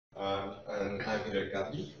I'm here at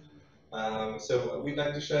Gavi. So we'd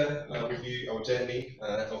like to share with you our journey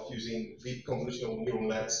of using deep convolutional neural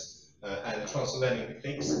nets and transfer learning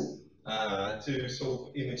techniques to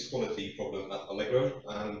solve image quality problem at Allegro.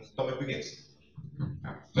 Tomek begins.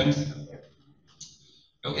 Thanks.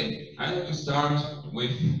 Okay, I'd like to start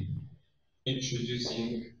with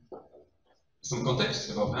introducing some context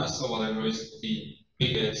about us. So Allegro is the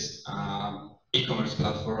biggest e-commerce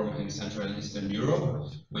platform in Central and Eastern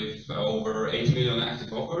Europe with over 8 million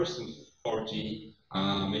active offers and 40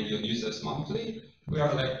 million users monthly. We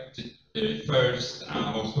are like the first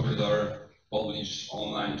most popular Polish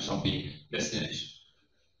online shopping destination.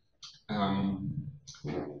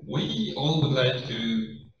 We all would like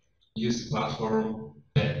to use a platform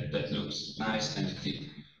that looks nice and clean.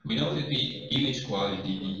 We know that the image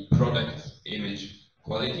quality, the product image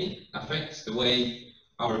quality affects the way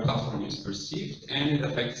our platform is perceived and it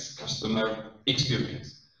affects customer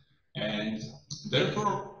experience. And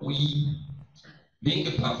therefore, being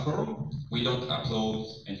a platform, we don't upload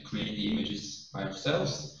and create the images by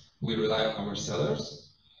ourselves. We rely on our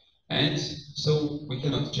sellers. And so we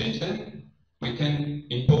cannot change them. We can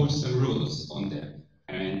impose some rules on them.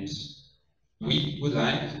 And we would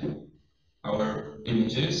like our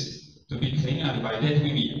images to be clean, and by that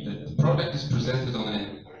we mean that the product is presented on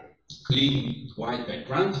a clean white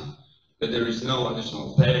background, that there is no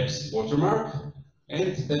additional text, watermark,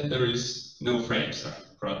 and that there is no frames around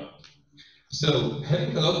the product. So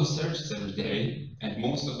having a lot of searches every day, and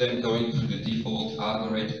most of them going through the default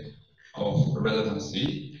algorithm of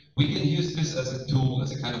relevancy, we can use this as a tool,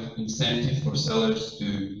 as a kind of incentive for sellers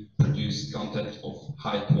to produce content of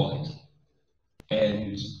high quality.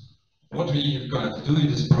 And what we're going to do in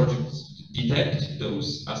this project is detect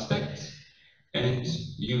those aspects and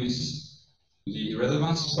use the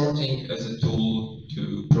relevance sorting as a tool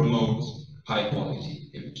to promote high quality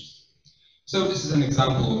images. So this is an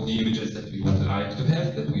example of the images that we would like to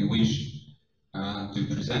have, that we wish to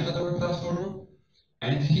present at our platform.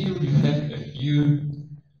 And here you have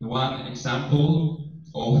one example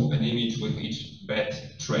of an image with each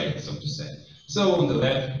bad trait, so to say. So on the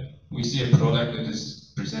left, we see a product that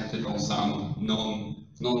is presented on some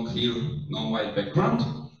non-clear, non-white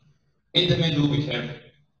background. In the middle, we have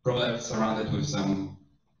products surrounded with some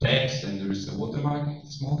text, and there is a watermark,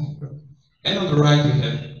 small. And on the right, we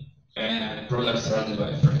have a product surrounded by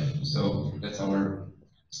a frame. So that's our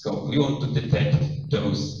scope. We want to detect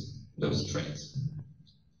those traits.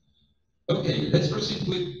 Okay, let's proceed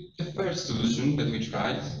with the first solution that we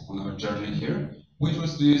tried on our journey here, which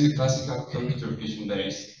was to use a classical computer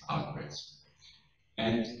vision-based algorithm.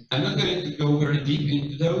 And I'm not going to go very deep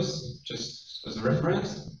into those, just as a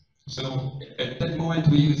reference. So at that moment,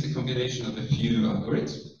 we used a combination of a few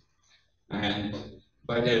algorithms. And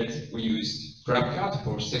by that, we used GrabCAD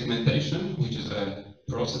for segmentation, which is a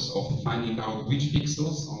process of finding out which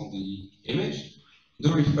pixels on the image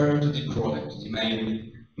do refer to the product, the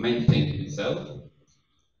main thing itself.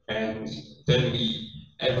 And then we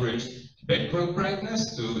averaged background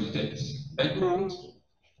brightness to detect background.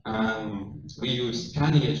 We used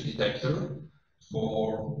scanning edge detector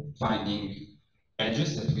for finding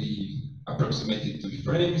edges that we approximated to the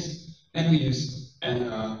frames, and we used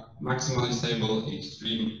maximally stable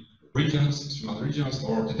extremal regions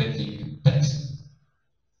for detecting text.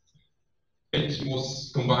 It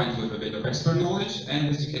was combined with a bit of expert knowledge, and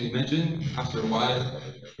as you can imagine, after a while,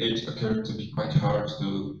 it occurred to be quite hard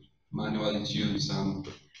to manually tune some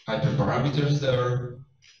hyperparameters there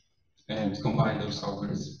and combine those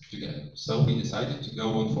algorithms together. So we decided to go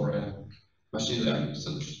on for a machine learning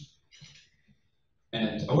solution.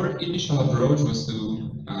 And our initial approach was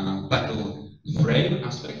to tackle the frame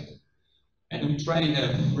aspect, and we trained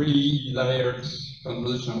a 3-layered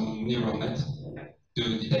convolutional neural net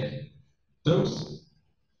to detect those.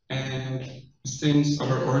 And since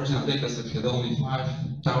our original dataset had only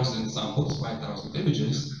 5,000 samples, 5,000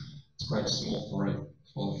 images, it's quite small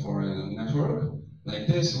for a network like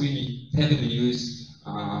this, we heavily used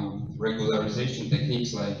regularization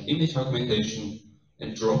techniques like image augmentation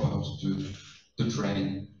and dropout to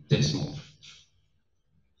train this model.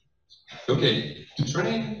 Okay, to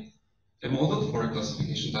train a model for a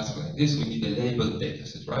classification task like this, we need a labeled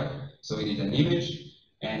dataset, right? So we need an image,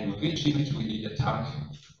 and with each image we need a tag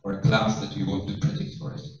or a class that we want to predict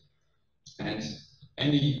for it. And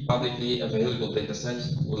any publicly available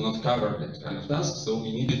dataset will not cover that kind of task, so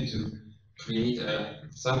we needed to create a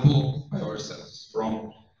sample by ourselves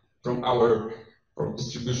from our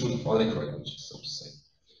distribution of Allegro images, so to say.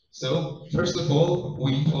 So first of all,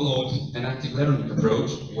 we followed an active learning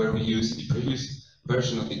approach where we used the previous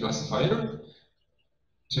version of the classifier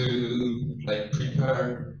to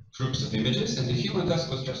prepare groups of images, and the human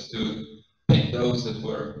task was just to pick those that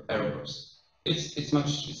were errors. It's a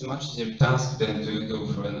much easier task than to go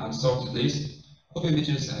through an unsorted list of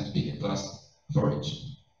images and pick a class for each.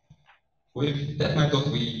 With that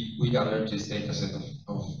method, we gathered this data set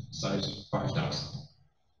of size 5,000.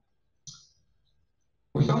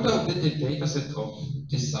 We found out that the data set of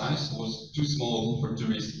this size was too small for two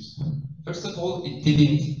reasons. First of all, it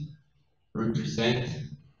didn't represent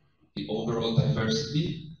the overall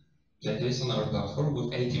diversity that is on our platform.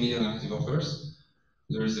 With 80 million active offers,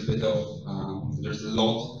 there's a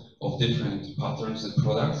lot of different patterns and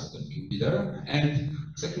products that can be there. And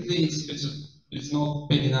secondly, it's not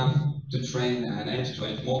big enough to train an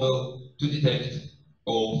end-to-end model to detect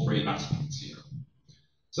all three aspects here.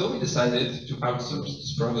 So we decided to outsource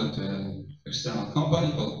this problem to an external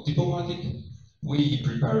company called Diplomatic. We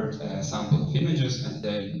prepared a sample of images, and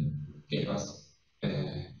they gave us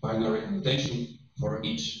a binary annotation for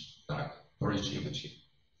each tag, for each image here.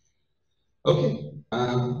 Okay,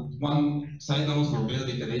 one side note for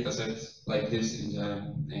building a data set like this in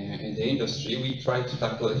the industry, we tried to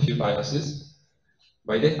tackle a few biases.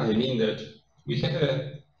 By that I mean that we have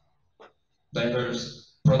a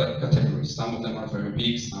diverse product categories. Some of them are very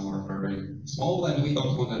big, some are very small, and we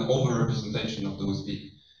don't want an over-representation of those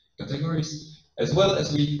big categories, as well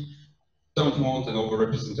as we don't want an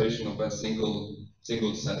over-representation of a single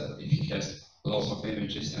seller. If he has lots of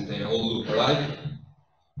images and they all look alike,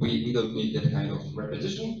 we don't need that kind of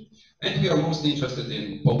repetition. And we are mostly interested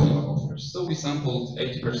in popular offers. So we sampled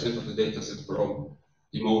 80% of the dataset from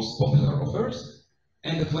the most popular offers,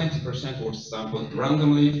 and the 20% was sampled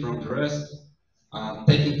randomly from the rest,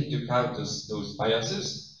 taking into account those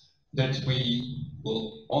biases, that we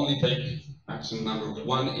will only take maximum number of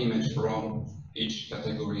one image from each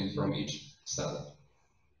category and from each seller.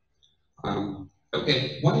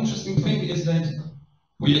 Okay, one interesting thing is that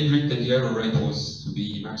we agreed that the error rate was to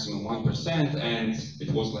be maximum 1%, and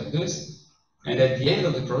it was like this. And at the end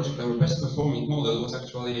of the project, our best performing model was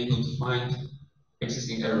actually able to find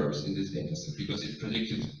existing errors in this dataset because it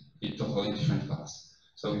predicted a totally different class.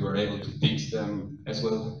 So we were able to fix them as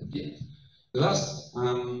well at the end. The last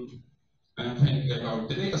thing about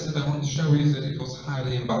the dataset I want to show is that it was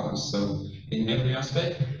highly imbalanced. So in every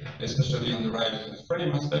aspect, especially on the right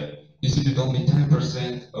frame aspect, you see that only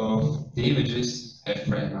 10% of the images have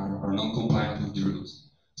frame are non-compliant with the rules.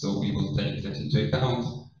 So we will take that into account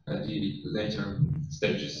at the later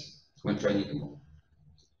stages when training the model.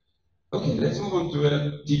 Okay, let's move on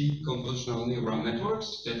to deep convolutional neural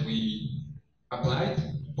networks that we applied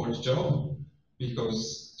for the job,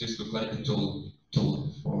 because this looked like a tool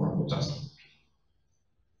for just.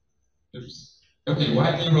 Oops. Okay,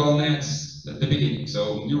 why neural nets at the beginning?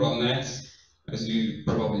 So neural nets, as you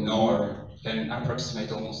probably know, can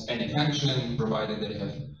approximate almost any function, provided they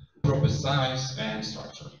have proper size and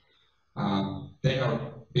structure. They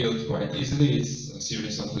are built quite easily. It's a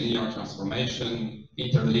series of linear transformation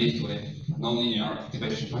interleaved with nonlinear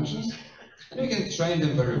activation functions. And we can train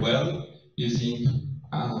them very well using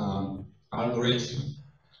algorithms.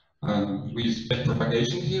 We use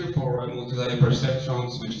backpropagation here for multi-layer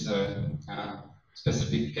perceptrons, which is a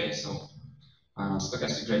specific case of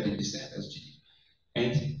stochastic gradient descent, SGD.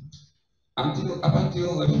 And up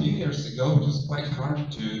until a few years ago, it was quite hard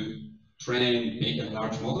to train big and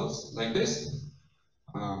large models like this,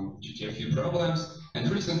 due to a few problems. And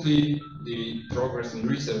recently, the progress in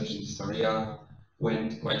research in this area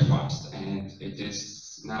went quite fast, and it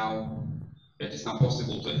is now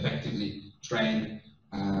possible to effectively train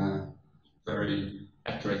very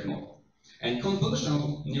accurate model. And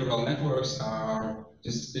convolutional neural networks are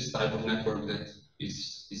this type of network that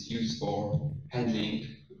is used for handling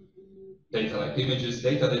data like images,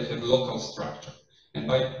 data that have local structure. And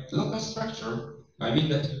by local structure, I mean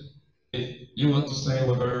that if you want to say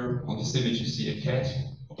whether on this image you see a cat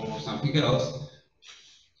or something else,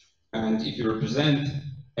 and if you represent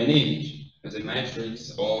an image as a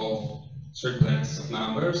matrix of triplets of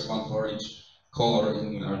numbers, one for each color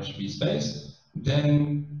in RGB space,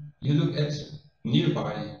 then you look at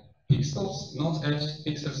nearby pixels, not at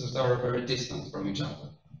pixels that are very distant from each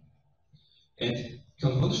other. And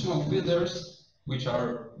convolutional filters, which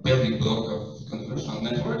are building block of convolutional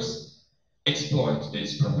networks, exploit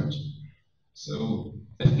this property. So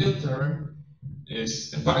a filter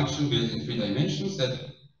is a function built in 3 dimensions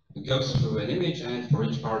that goes through an image, and for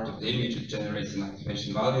each part of the image it generates an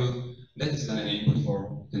activation value that is then an input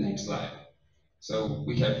for the next slide. So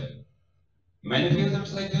we have many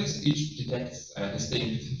filters like this, each detects a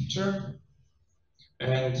distinct feature.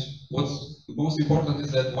 And what's most important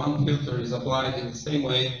is that one filter is applied in the same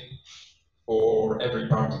way for every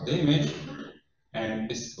part of the image. and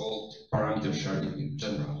this is called parameter sharing in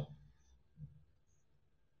general.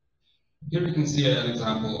 Here you can see an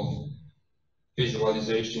example of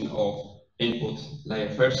visualization of input layer,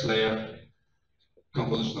 first layer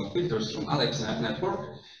convolutional filters from Allegro network,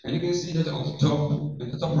 and you can see that on the top, in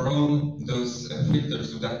the top row, those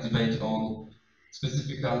filters would activate on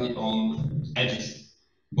specifically on edges,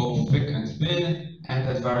 both thick and thin, and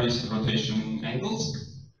at various rotation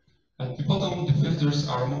angles. At the bottom, the filters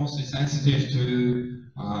are mostly sensitive to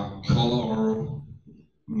color,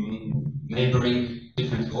 neighboring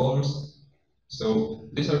different colors. So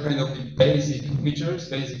these are kind of the basic features,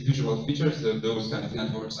 basic visual features that those kind of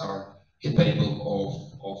networks are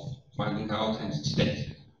capable of finding out and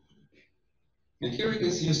detecting. And here you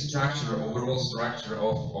can see a structure, overall structure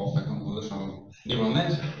of a convolutional neural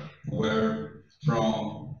net, where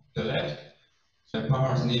from the left, a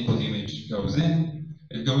part an input image goes in,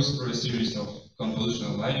 it goes through a series of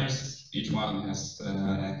convolutional layers, each one has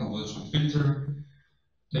a convolutional filter.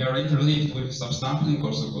 They are interleaved with subsampling,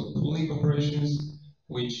 also called pooling operations,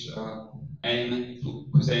 which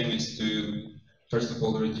whose aim is to, first of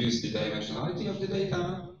all, reduce the dimensionality of the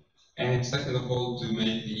data, and second of all, to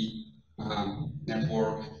make the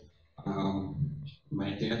network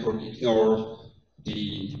ignore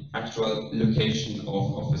the actual location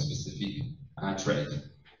of a specific trait.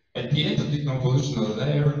 At the end of the convolutional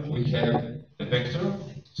layer, we have a vector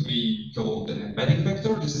to be called an embedding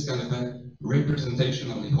vector. This is kind of a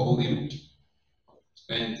representation of the whole image.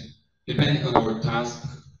 And depending on our task,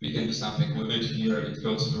 we can do something with it. Here it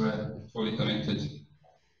goes through a fully connected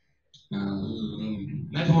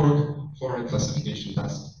network for a classification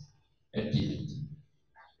task at the end.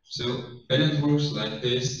 So networks like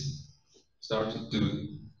this started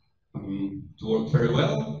to work very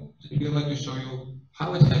well. I'd like to show you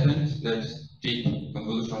how it happened that deep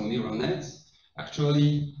convolutional neural nets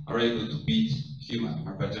actually are able to beat human,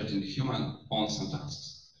 are better than human on some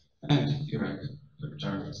tasks. And here I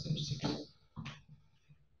return to stage 6.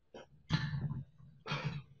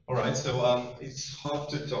 All right, so it's hard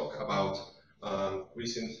to talk about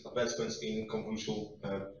recent advancements in convolutional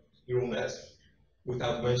neural nets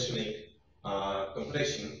without mentioning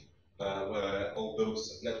computation, where all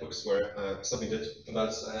those networks were submitted. And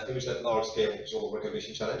that's ImageNet Large Scale Visual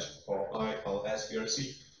Recognition Challenge, or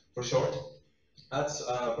ILSVRC for short. That's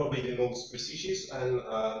probably the most prestigious and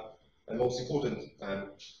most important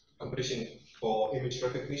competition for image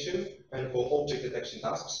recognition and for object detection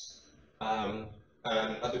tasks. And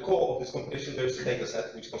at the core of this competition, there's a data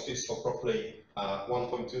set which consists of roughly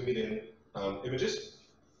 1.2 million images,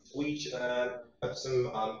 which have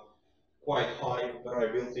some quite high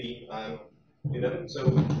variability in them. So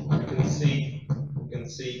you can see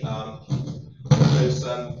there's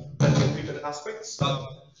plenty of different aspects,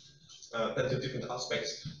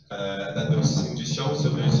 that those images show. So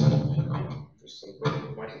there's some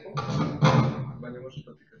broken microphone.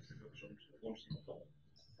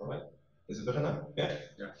 All right. Is it better now? Yeah?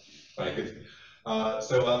 Yeah. All right, good.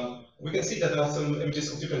 So we can see that there are some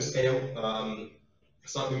images of different scale.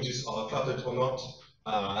 Some images are cluttered or not.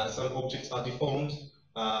 Some objects are deformed.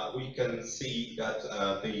 We can see that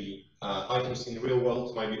the items in the real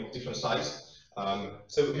world might be of different size.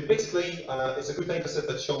 So it basically, it's a good data set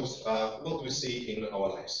that shows what we see in our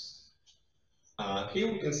lives. Here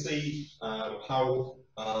we can see how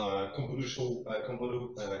convolutional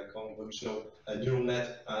neural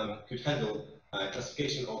net could handle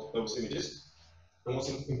classification of those images. And what's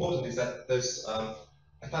important is that there's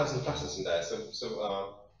 1,000 classes in there, so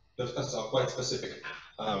those classes are quite specific.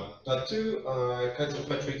 There are two kinds of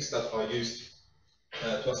metrics that are used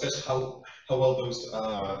to assess how well those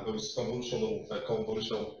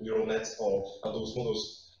convolutional neural nets or how those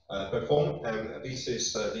models perform. And this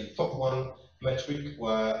is the top one metric,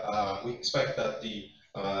 where we expect that the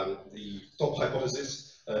top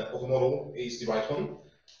hypothesis of a model is the right one,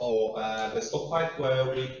 or the top 5 where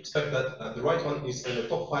we expect that the right one is in the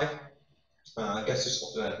top 5 guesses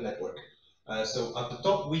of the network. So at the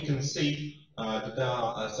top we can see that there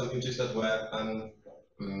are some images that were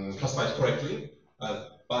classified correctly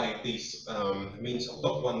by this means of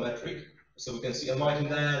top 1 metric. So we can see a margin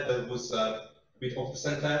there that was a bit off the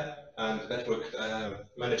center, and the network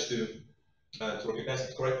managed to recognize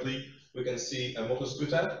it correctly. We can see a motor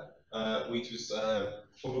scooter, which was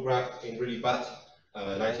photographed in really bad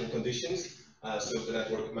lighting conditions. So the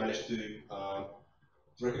network managed to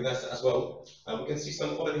recognize that as well. We can see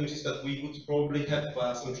some other images that we would probably have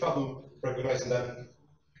some trouble recognizing them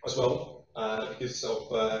as well, because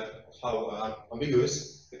of how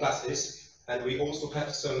ambiguous the class is. And we also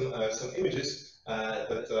have some images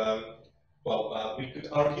that well, we could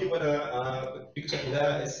argue whether the picture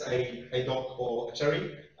there is a dog or a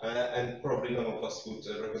cherry, and probably none of us would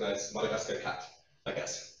recognize Madagascar cat, I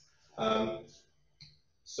guess. Um,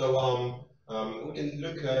 we can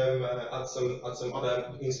look at some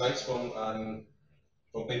other insights from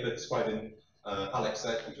paper describing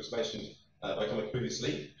AlexNet, which was mentioned by Tomek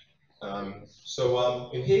previously.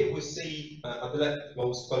 In here we see at the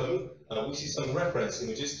leftmost column, we see some reference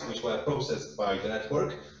images which were processed by the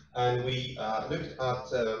network, and we looked at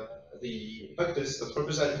the vectors that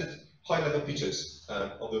represented high-level features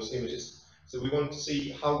of those images. So we want to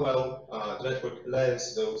see how well the network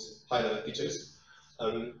learns those high-level features.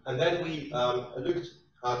 And then we looked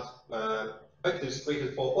at vectors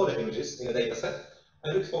created for other images in the dataset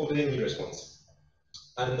and looked for the nearest ones.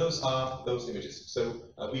 And those are those images.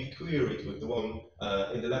 So we queried with the one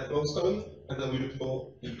in the leftmost column, and then we looked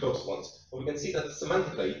for the closest ones. But we can see that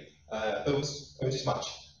semantically, those images match.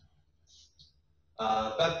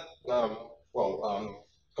 That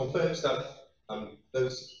confirms that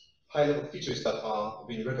those high-level features that are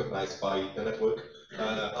being recognized by the network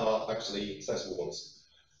are actually sensible ones.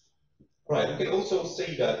 Right, we can also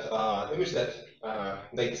see that ImageNet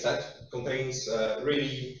dataset contains a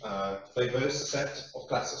really diverse set of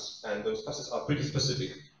classes, and those classes are pretty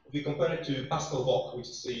specific. If you compare it to Pascal VOC, which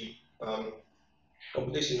is the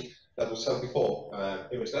competition that was held before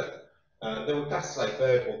ImageNet, there were classes like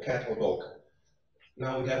bird or cat or dog.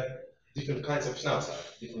 Now we have different kinds of schnauzer,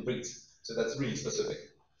 different breeds, so that's really specific.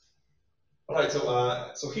 All right,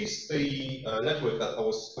 so here's the network that I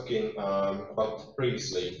was talking about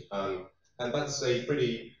previously, and that's a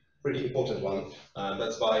pretty important one.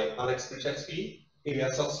 That's by Alex Krzyzewski, Ilya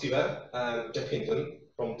Salskiver, and Jeff Hinton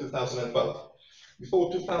from 2012.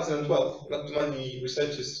 Before 2012, not too many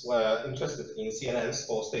researchers were interested in CNNs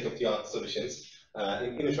for state-of-the-art solutions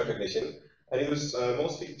in image recognition, and it was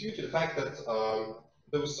mostly due to the fact that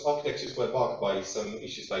those architectures were marked by some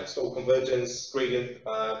issues like slow convergence, gradient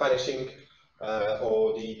vanishing,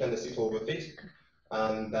 or the tendency to overfit.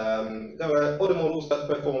 And there were other models that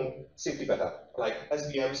performed simply better, like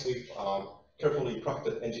SVMs with carefully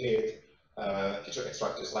crafted, engineered feature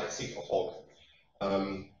extractors like SIG or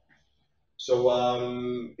HOG.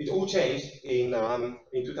 It all changed in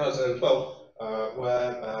 2012,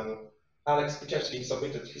 where Alex Krzyzewski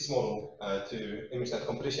submitted his model to ImageNet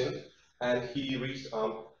competition, and he reached,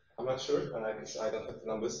 I'm not sure, because I don't have the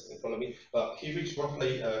numbers in front of me, but he reached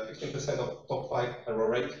roughly 15% of top 5 error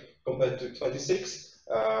rate compared to 26,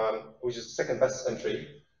 which is the second best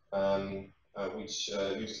entry, which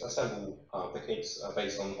uses assemble techniques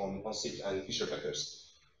based on SIG and Fisher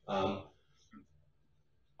vectors.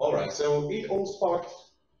 All right, so it all sparked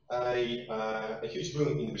a huge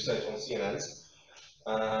boom in research on CNNs.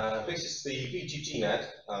 This is the VGGNet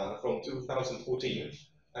from 2014,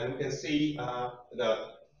 and we can see that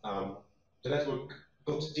the network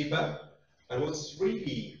got deeper. And what's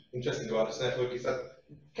really interesting about this network is that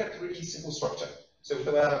it kept really simple structure. So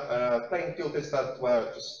there were plain filters that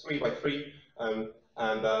were just 3 by 3, and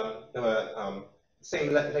there were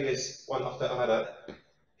same layers one after another.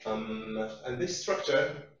 And this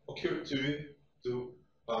structure occurred to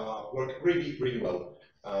work really well.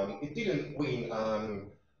 It didn't win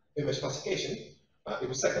image classification, it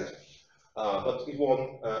was second, but it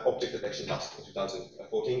won object detection task in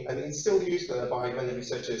 2014, and it's still used by many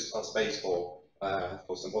researchers as base for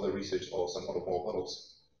some other research or some other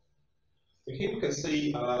models. And here we can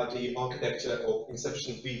see the architecture of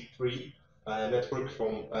Inception V3 network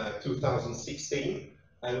from 2016,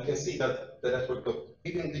 and we can see that the network got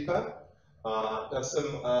even deeper. There are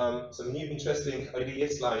some new interesting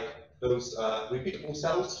ideas like those repeatable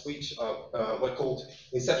cells, which were called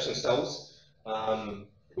inception cells,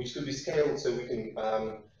 which could be scaled so we can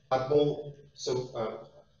add more cells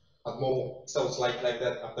like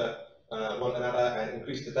that after one another and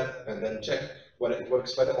increase the depth and then check whether it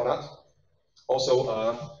works better or not. Also,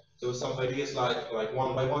 there were some ideas like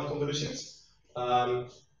one-by-one convolutions,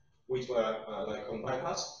 which were like on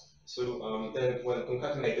bypass. So then when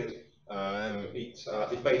concatenated,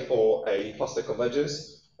 it made for a faster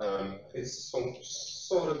convergence. It's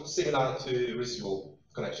sort of similar to residual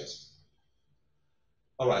connections.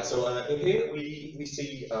 All right, so in here we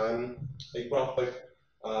see a graph by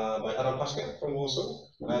Adam Paszke from Warsaw,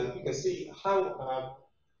 and you can see how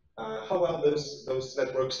well those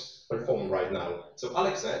networks perform right now. So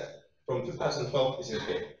AlexNet from 2012 is in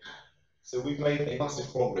here. So we've made a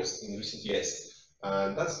massive progress in recent years.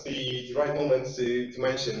 And that's the right moment to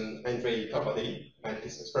mention Andrei Karpathy and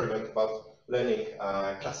his experiment about learning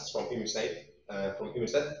classes from ImageNet.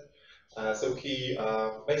 So he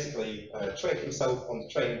basically trained himself on the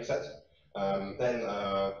training set, then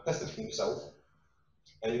tested himself,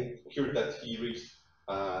 and it occurred that he reached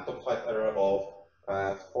top 5 error of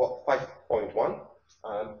 5.1,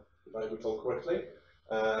 if I recall correctly,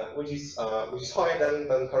 which is higher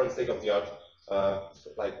than current state of the art.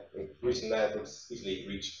 Like recent networks easily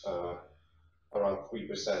reach around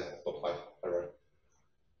 3% top 5 error.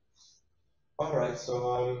 All right,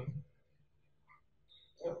 so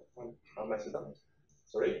yeah, I'll mess it up.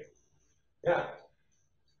 Sorry. Yeah.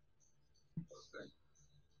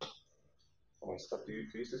 I start to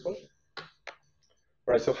use this one.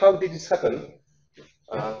 Right. So how did this happen?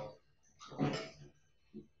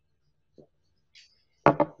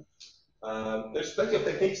 There's plenty of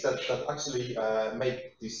techniques that actually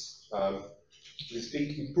make these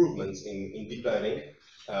big improvements in deep learning,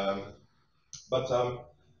 but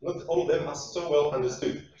not all of them are so well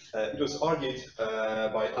understood. It was argued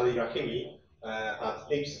by Ali Rahimi at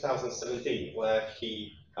H 2017, where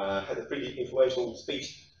he had a pretty influential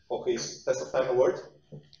speech for his Test of Time award.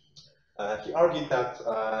 He argued that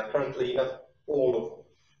currently not all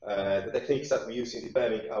of the techniques that we use in deep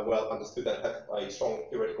learning are well understood and have a strong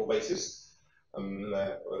theoretical basis,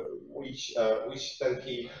 which then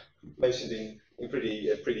he mentioned in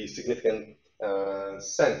pretty significant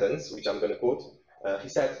sentence, which I'm going to quote. He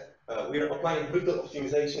said, "We are applying brutal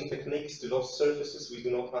optimization techniques to those surfaces we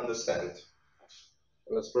do not understand."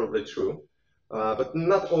 And that's probably true, but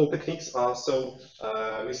not all techniques are so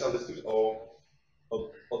misunderstood or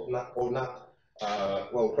not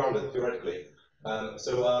well grounded theoretically.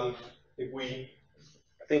 If we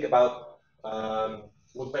think about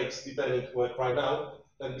what makes deep learning work right now,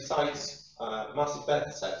 then besides massive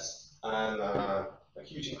data sets and a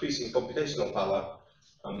huge increase in computational power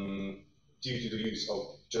due to the use of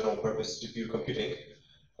general purpose GPU computing,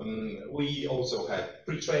 we also had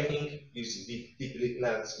pre-training using deep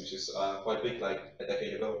nets, which is quite big, like a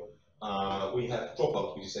decade ago. We have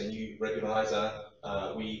dropout, which is a new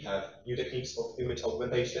regularizer. We have new techniques of image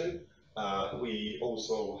augmentation. We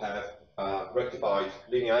also have rectified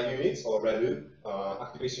linear units, or ReLU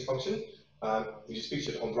activation function, which is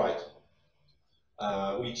pictured on the right,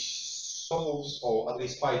 which solves or at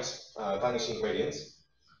least fights vanishing gradients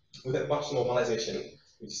with a batch normalization,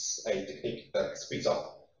 which is a technique that speeds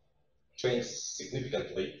up trains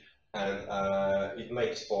significantly, and it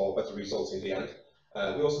makes for better results in the end.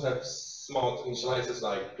 We also have smart initializers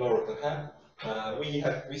like Glorot and Hab. We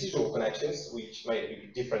have residual connections, which made a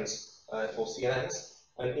big difference for CNNs.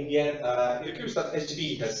 And in the end, it occurs that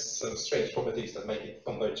SGB has some strange properties that make it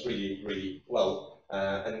converge really, really well,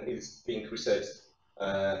 and it's being researched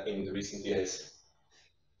in the recent years.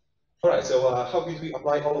 All right, so how did we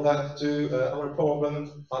apply all of that to our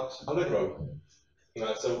problem at Allegro?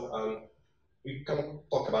 We can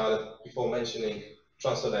talk about it before mentioning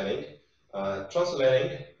transfer learning. Transfer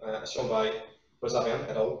learning, as shown by Brazavian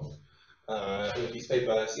et al. In his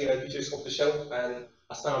paper, CNN features off the shelf and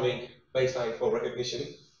astounding baseline for recognition.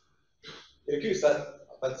 It occurs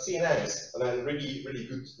that CNNs are then really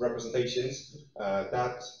good representations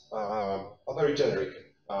that are very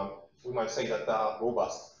generic. We might say that they are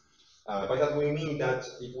robust. By that we mean that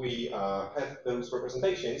if we have those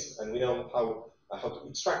representations and we know how to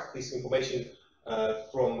extract this information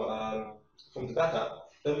from the data,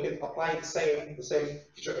 then we can apply the same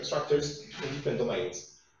feature extractors in different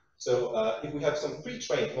domains. So if we have some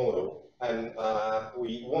pre-trained model and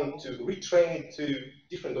we want to retrain it to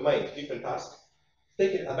different domains, different tasks,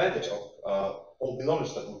 taking advantage of all the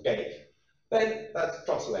knowledge that we've gained, then that's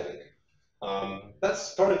transfer learning.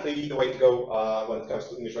 That's currently the way to go when it comes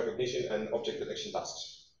to image recognition and object detection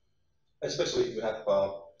tasks, especially if we have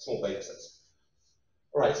small data sets.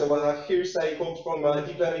 All right, so here's a quote from a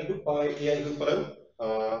deep learning book by Ian Goodfellow.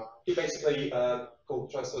 He basically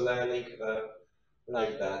called transfer learning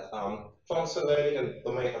like that. Transfer learning and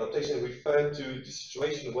domain adaptation refer to the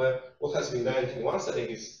situation where what has been learned in one setting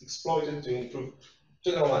is exploited to improve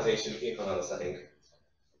generalization in another setting.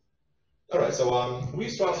 All right, so we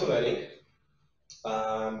use transfer learning,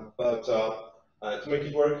 but to make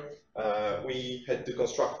it work, we had to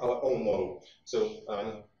construct our own model.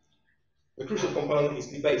 So the crucial component is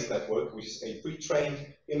the base network, which is a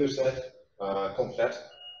pre-trained image net complet.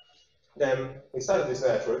 Then inside of this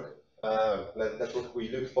network, we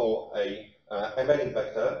look for a embedding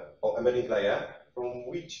vector or embedding layer from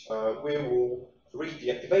which we will read the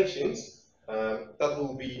activations that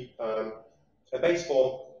will be a base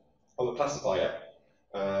for our classifier.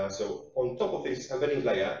 So on top of this embedding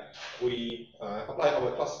layer, we apply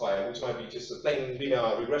our classifier, which might be just a plain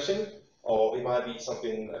linear regression, or it might be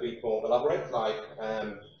something a bit more elaborate, like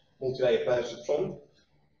multi-layer Berger-Tron.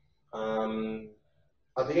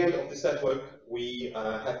 At the end of this network, we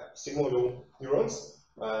have sigmoidal neurons,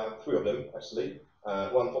 3 of them actually,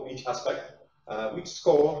 one for each aspect, which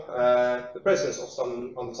score the presence of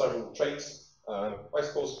some undesirable traits by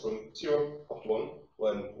scores from 0 up to 1,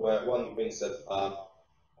 where 1 means that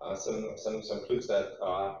some clues that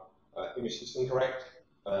are image is incorrect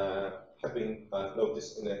have been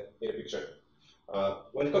noticed in a picture.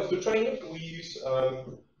 When it comes to training, we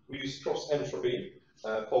use cross entropy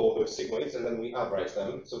for those sigmoids, and then we average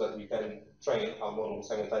them so that we can train our model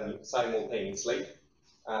simultaneously.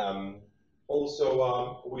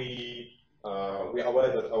 Also, we are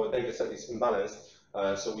aware that our data set is imbalanced,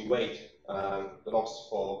 so we weight the loss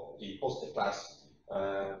for the positive class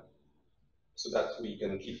so that we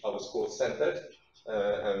can keep our scores centered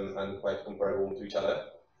and quite comparable to each other.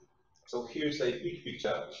 So here's a big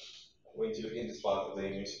picture. When you look in this part of the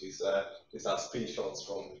image, these are screenshots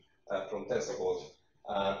from TensorBoard.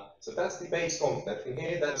 So that's the base content. In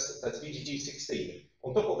here, that's VGG16.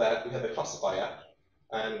 On top of that, we have a classifier,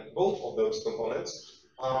 and both of those components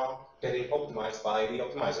are getting optimized by the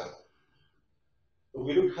optimizer. If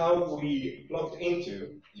we look how we plugged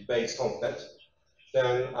into the base content,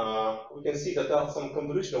 then we can see that there are some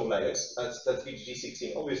convolutional layers. That's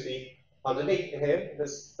VGG16. Obviously, underneath in here,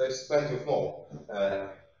 there's plenty of more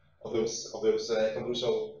of those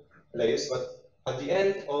convolutional layers. But at the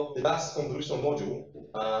end of the last convolutional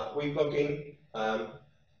module, we plug in our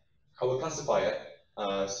classifier,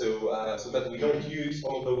 so that we don't use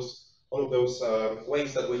all of those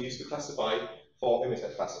ways that we used to classify for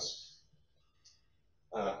embedded classes.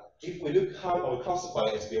 If we look how our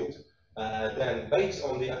classifier is built, then based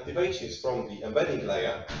on the activations from the embedding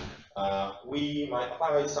layer, we might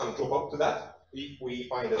apply some dropout to that if we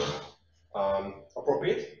find it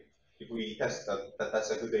appropriate, if we test that that's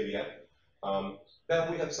a good idea.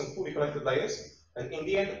 Then we have some fully connected layers, and in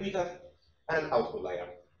the end we have an output layer.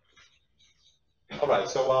 All right,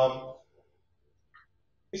 so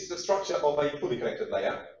this is the structure of a fully connected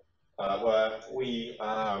layer, where we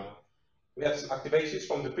have some activations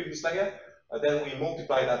from the previous layer, then we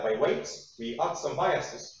multiply that by weights, we add some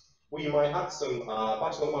biases, we might add some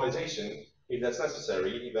batch normalization if that's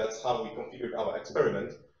necessary, if that's how we configured our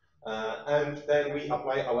experiment, and then we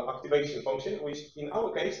apply our activation function, which in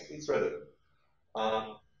our case is random.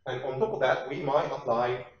 And on top of that, we might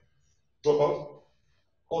apply dropout,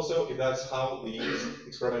 also if that's how the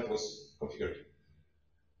experiment was configured.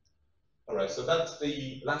 All right, so that's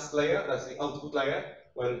the last layer, that's the output layer,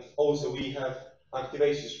 when also we have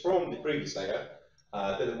activations from the previous layer,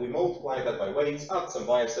 then we multiply that by weights, add some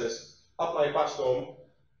biases, apply patch norm,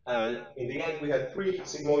 and in the end we have 3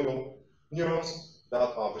 sigmoidal neurons that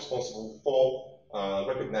are responsible for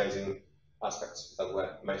recognizing aspects that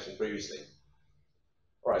were mentioned previously.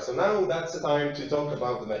 All right, so now that's the time to talk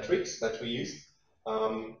about the metrics that we use.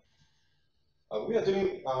 We are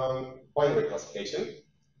doing binary classification.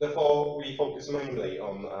 Therefore, we focus mainly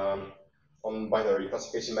on binary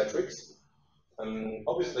classification metrics.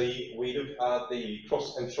 Obviously, we look at the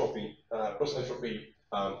cross entropy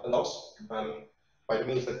loss by the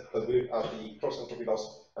means that we look at the cross entropy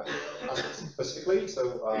loss aspects specifically.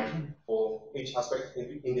 So for each aspect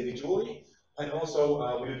individually, and also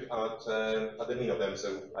we look at the mean of them.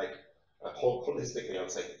 So like holistically,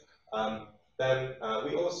 I'd say. Then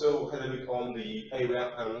we also had a look on the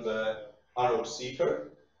area and the ROC curve.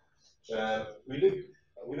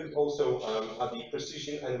 We looked also at the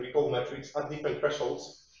precision and recall metrics at different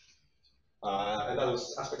thresholds, and that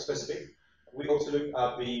was aspect specific. We also looked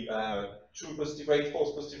at the true positive rate,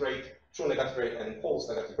 false positive rate, true negative rate, and false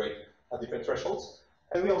negative rate at different thresholds.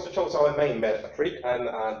 And we also chose our main metric, and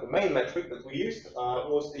the main metric that we used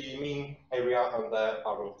was the mean area and the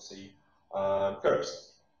ROC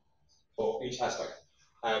curves for each aspect.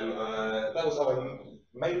 And that was our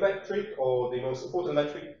main metric, or the most important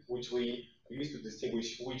metric, which we use to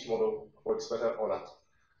distinguish which model works better or not.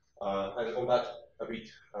 And on that a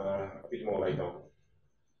bit more later on.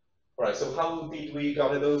 All right, so how did we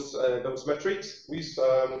gather those metrics? We used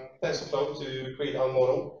TensorFlow to create our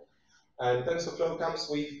model, and TensorFlow comes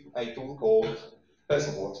with a tool called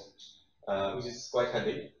TensorBoard, which is quite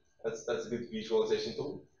handy. That's a good visualization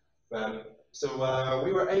tool. So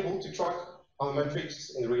we were able to track our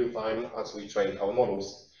metrics in real time as we trained our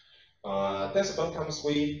models. TensorFlow comes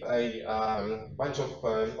with a bunch of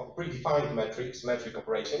predefined metric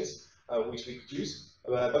operations, which we could use,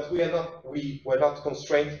 but we were not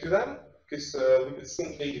constrained to them, because we could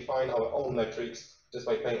simply define our own metrics just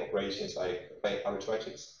by paying operations like paying average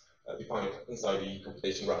metrics defined inside the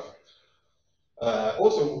computation graph.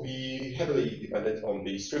 Also, we heavily depended on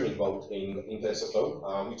the streaming mode in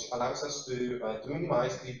TensorFlow, which allows us to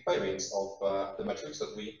minimize the variance of the metrics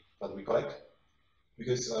that we collect.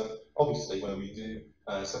 because obviously when we do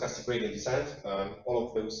stochastic gradient descent, all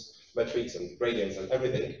of those metrics and gradients and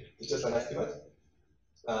everything is just an estimate.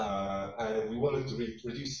 And we wanted to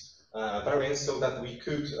reduce variance so that we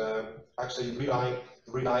could actually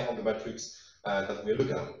rely on the metrics that we're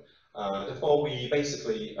looking at. Therefore, we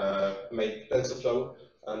basically made TensorFlow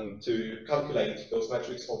to calculate those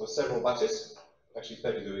metrics over several batches, actually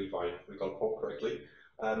 32 if I recall correctly,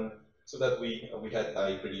 so that we had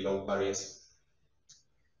a pretty low variance.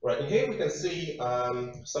 Right, in here we can see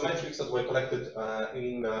some metrics that were collected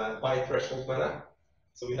in bi-threshold manner.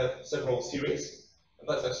 So we have several series, and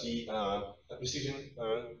that's actually a precision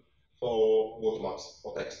for watermarks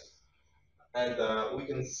or text. And we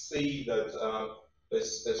can see that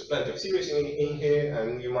there's plenty of series in here,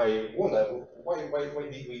 and you might wonder why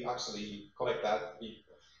did we actually collect that if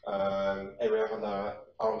area under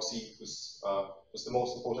ROC was the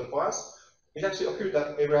most important for us. It actually occurred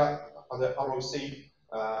that area under ROC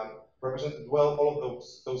represented well all of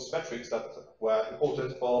those metrics that were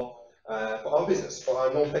important for our business, for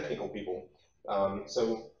our non-technical people.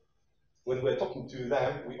 So when we're talking to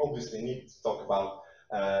them, we obviously need to talk about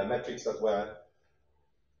metrics that were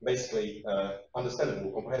basically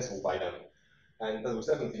understandable, comprehensible by them. And that was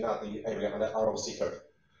definitely not the area under ROC curve.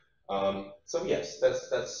 So yes,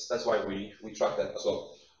 that's why we track that as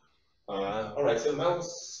well. All right, so now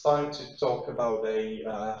it's time to talk about the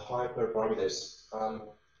hyperparameters.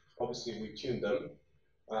 Obviously, we tuned them.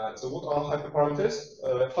 So what are hyperparameters?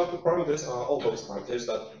 Hyperparameters are all those parameters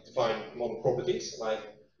that define model properties, like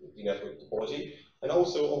the network topology, and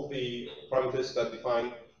also all the parameters that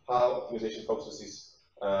define how optimization process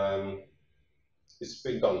is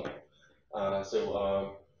being done.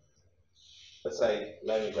 Let's say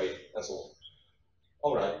learning rate and so on.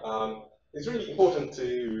 All right. It's really important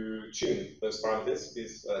to tune those parameters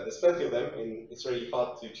because there's plenty of them, and it's really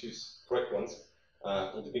hard to choose correct ones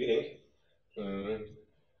in the beginning.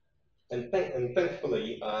 And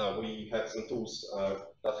thankfully, we have some tools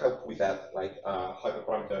that help with that, like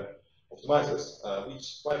hyperparameter optimizers,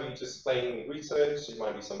 which might be just plain research, it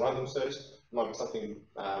might be some random search, it might be something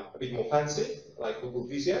a bit more fancy, like Google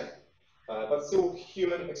Visio. But still,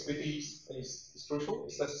 human expertise is crucial,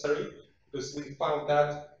 it's necessary, because we found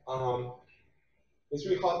that it's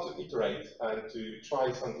really hard to iterate and to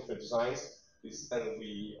try some different designs, because then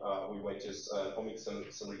we might just omit some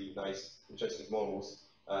really nice, interesting models,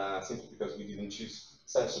 simply because we didn't choose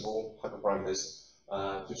sensible hyperparameters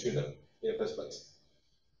to tune them in the first place.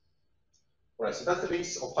 Right, so that's the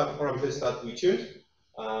list of hyperparameters that we tuned.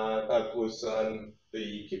 That was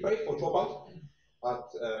the keep rate for dropout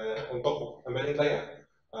on top of a embedding layer.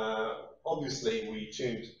 Obviously, we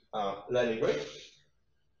tuned learning rate,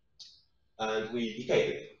 and we decayed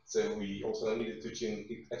it. So we also needed to tune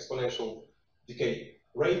exponential decay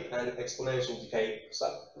rate and exponential decay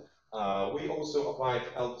step. We also applied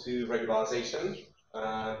L2 regularization,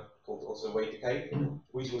 called also weight decay,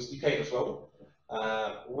 which was decayed as well.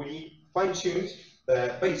 We fine-tuned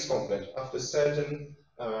the base component after a certain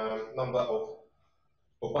number of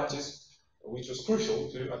batches, which was crucial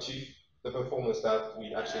to achieve the performance that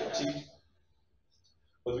we actually achieved.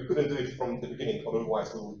 But we couldn't do it from the beginning,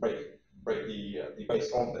 otherwise we would break the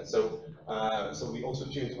base component. So we also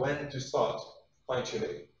tuned when to start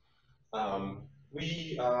fine-tuning.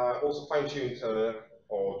 We also fine-tuned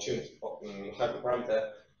or tuned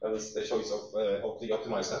hyperparameter, that was the choice of the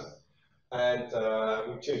optimizer. And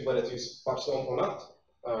we tuned whether to use patch norm or not.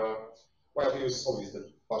 Well, we use obviously the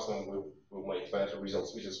patch norm will make better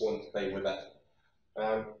results. We just won't play with that.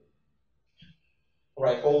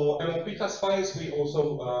 Right, for MLP classifiers, we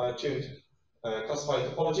also tuned classifier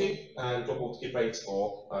topology and dropout keep rates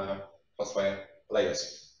for classifier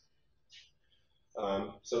layers.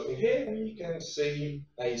 So in here we can see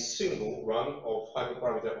a single run of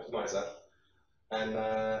hyperparameter optimizer, and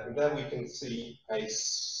there we can see a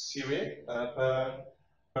series per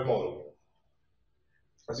model.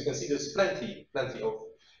 As you can see, there's plenty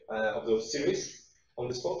of those series on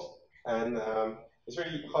the spot, and it's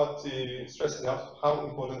really hard to stress enough how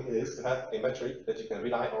important it is to have a metric that you can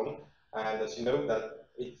rely on, and that you know that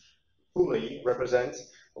it fully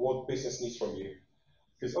represents what business needs from you.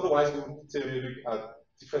 Because otherwise, we would look at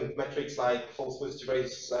different metrics like false positive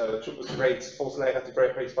rates, true positive rates, false negative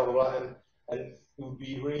rates, blah, blah, blah, and it would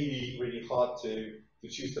be really hard to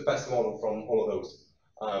choose the best model from all of those.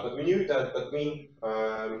 But we knew that mean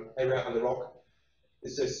area under rock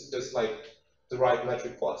is just like the right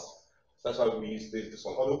metric for us. So that's why we use this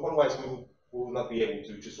one. Otherwise, we will not be able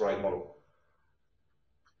to choose the right model.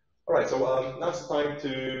 All right, so now it's time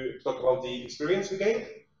to talk about the experience we gained.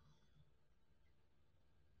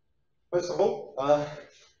 First of all,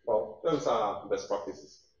 Well, those are best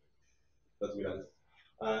practices that we learned.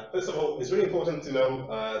 First of all, it's really important to know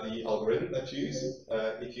the algorithm that you use.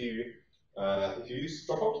 If you use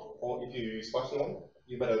Dropout or if you use Python,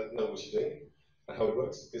 you better know what you're doing and how it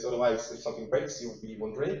works, because otherwise, if something breaks, you'll be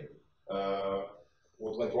wondering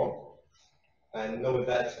what went wrong. And knowing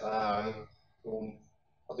that will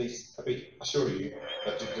at least a bit assure you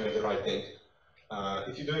that you're doing the right thing.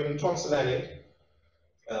 If you're doing transfer learning,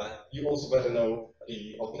 you also better know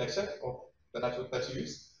the architecture of the network that you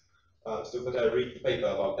use. So you better read the paper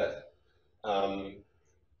about that.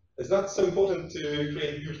 It's not so important to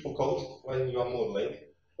create beautiful code when you are modeling,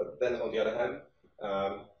 but then on the other hand,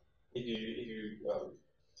 if you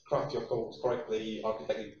craft your code correctly,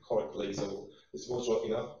 architect it correctly, so it's modular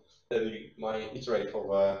enough, then you might iterate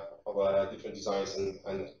over different designs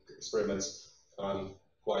and experiments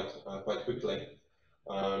quite quickly.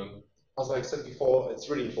 As I said before, it's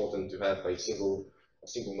really important to have a single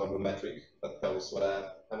number metric that tells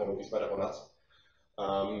whether a model is better or not.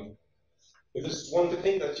 If there's one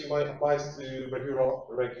thing that you might apply to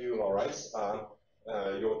regularize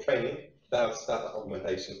your training, that's data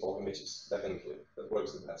augmentation for images, definitely. That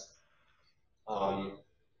works the best.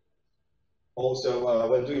 Also,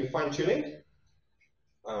 when doing fine-tuning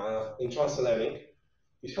in transfer learning,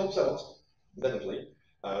 it helps a lot, definitely.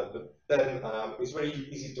 But then it's very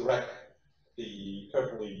easy to wreck the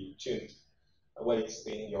carefully tuned weights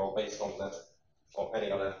in your base content or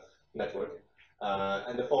any other network.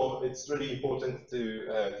 And therefore, it's really important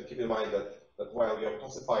to keep in mind that while your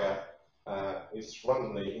classifier is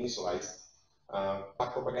randomly initialized,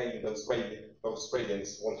 backpropagating those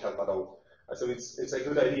gradients won't help at all. So it's a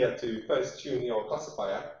good idea to first tune your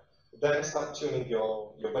classifier, then start tuning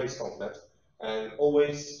your base content, and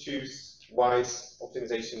always choose wise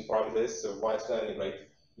optimization parameters, so wise learning rate,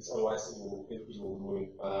 because otherwise it will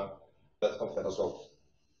ruin that content as well.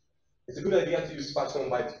 It's a good idea to use Patchworm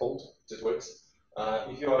by default, it just works.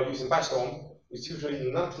 If you are using Patchworm, it's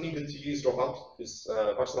usually not needed to use Dropout, because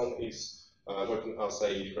Patchworm is working as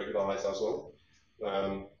a regularizer as well.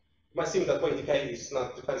 It might seem that weight decay is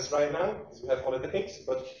not defense right now, because we have other techniques,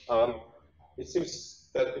 but it seems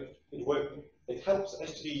that it helps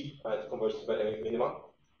actually to converge to better minima.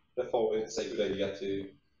 Therefore, it's a good idea to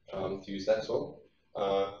use that as well.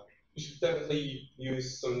 You should definitely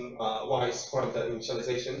use some wise parameter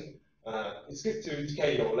initialization. It's good to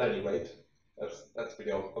decay your learning rate. That's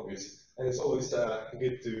pretty obvious. And it's always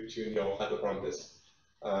good to tune your hyperparameters.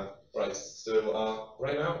 Right, so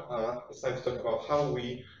right now it's time to talk about how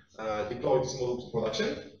we deploy this model to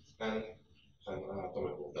production, and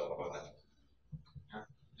Tomek will tell about that.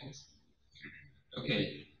 Thanks.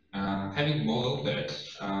 Okay, having a model that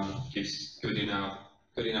gives good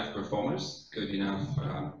enough performance, good enough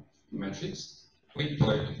metrics, we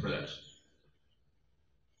deploy it to production.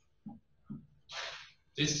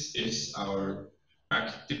 This is our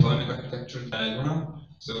deployment architecture diagram.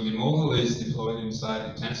 So the model is deployed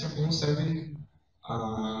inside the TensorFlow serving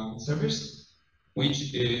service,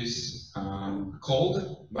 which is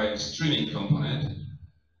called by a streaming component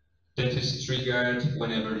that is triggered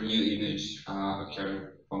whenever a new image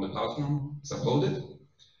occurs on the platform is uploaded.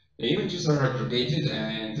 The images are aggregated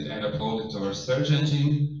and uploaded to our search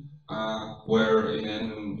engine, where in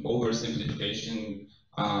an oversimplification,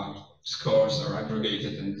 scores are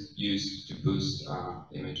aggregated and used to boost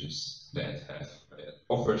images that have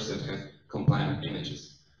offers that have compliant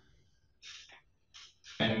images.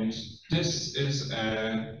 And this is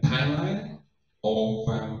a timeline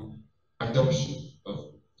of adoption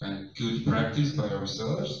of good practice by our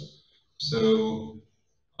sellers. So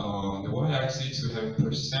on the y-axis we have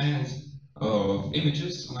percent of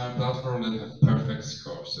images on our platform that have perfect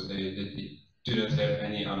scores, so they do not have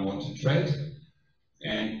any unwanted trait.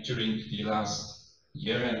 And during the last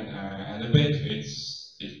year and a bit,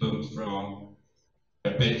 it boomed from a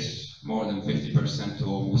bit more than 50% to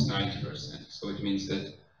almost 90%. So it means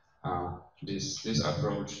that this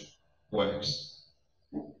approach works.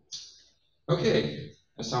 Okay,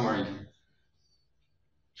 a summary.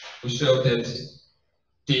 We showed that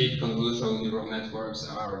deep convolutional neural networks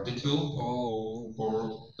are the tool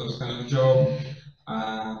for those kind of job.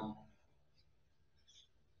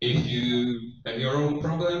 If you have your own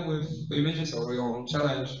problem with images or your own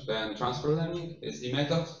challenge, then transfer learning is the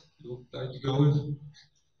method you would like to go with.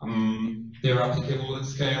 They are applicable at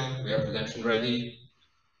scale, we are production ready,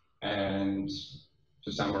 and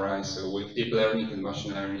to summarize, so with deep learning and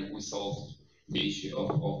machine learning, we solved the issue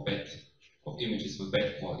of images with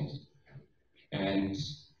bad quality. And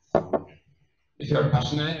if you are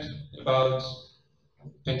passionate about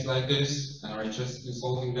things like this and are interested in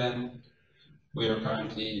solving them, We are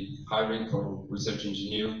currently hiring for research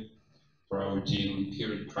engineer for our team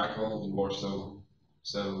here in Kraków, in Warsaw.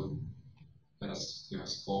 So give us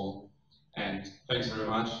a call. And thanks very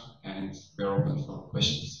much, and we are open for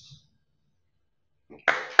questions.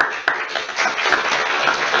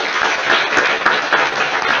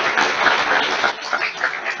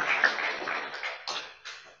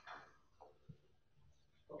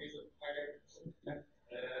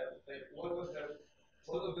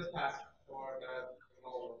 What was the task for the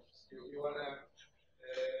model? You want to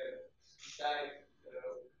decide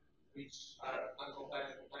which are uncompliant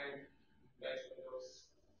and compliant based on those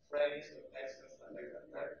phrases or text and stuff like that,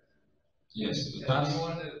 right? Yes, the Yeah, task.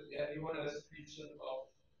 you want a description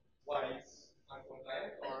of why it's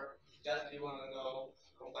uncompliant, or just you want to know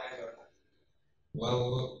compliant or not?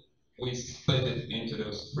 Well, we split it into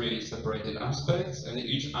those three separated aspects, and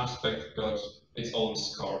each aspect got its own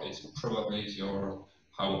score. Its probability or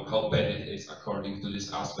how bad it is according to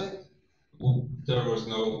this aspect. There was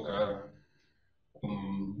no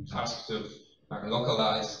task to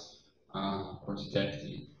localize or detect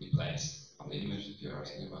the place on the image that you're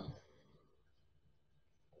asking about.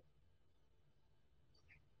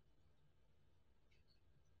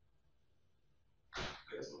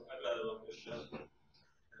 Yes, I've got a question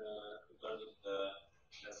regarding the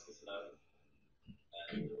lessons learned.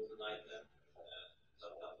 And there was an item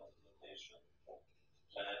data documentation,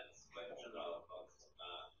 and it's quite general about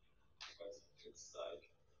quite some insight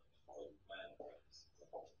on management.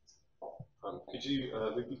 Could you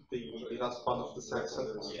repeat the last part of the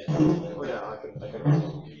sentence? Yes. Oh yeah, I can.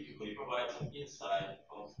 You could provide some insight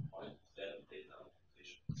on the data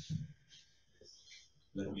documentation.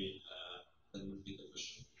 Let me repeat the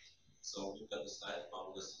question. So you've got the slide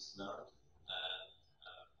about lessons learned, and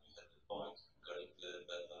you had the point regarding the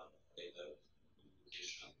data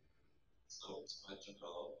communication. So it's quite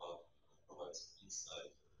general, but provides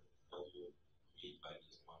insight what you mean by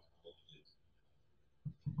this point. What you did.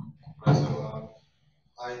 So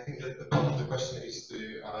I think that the part of the question is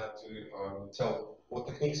to tell what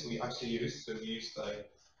techniques we actually use. So we used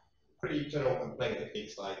pretty general and plain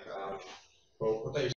techniques like quotation.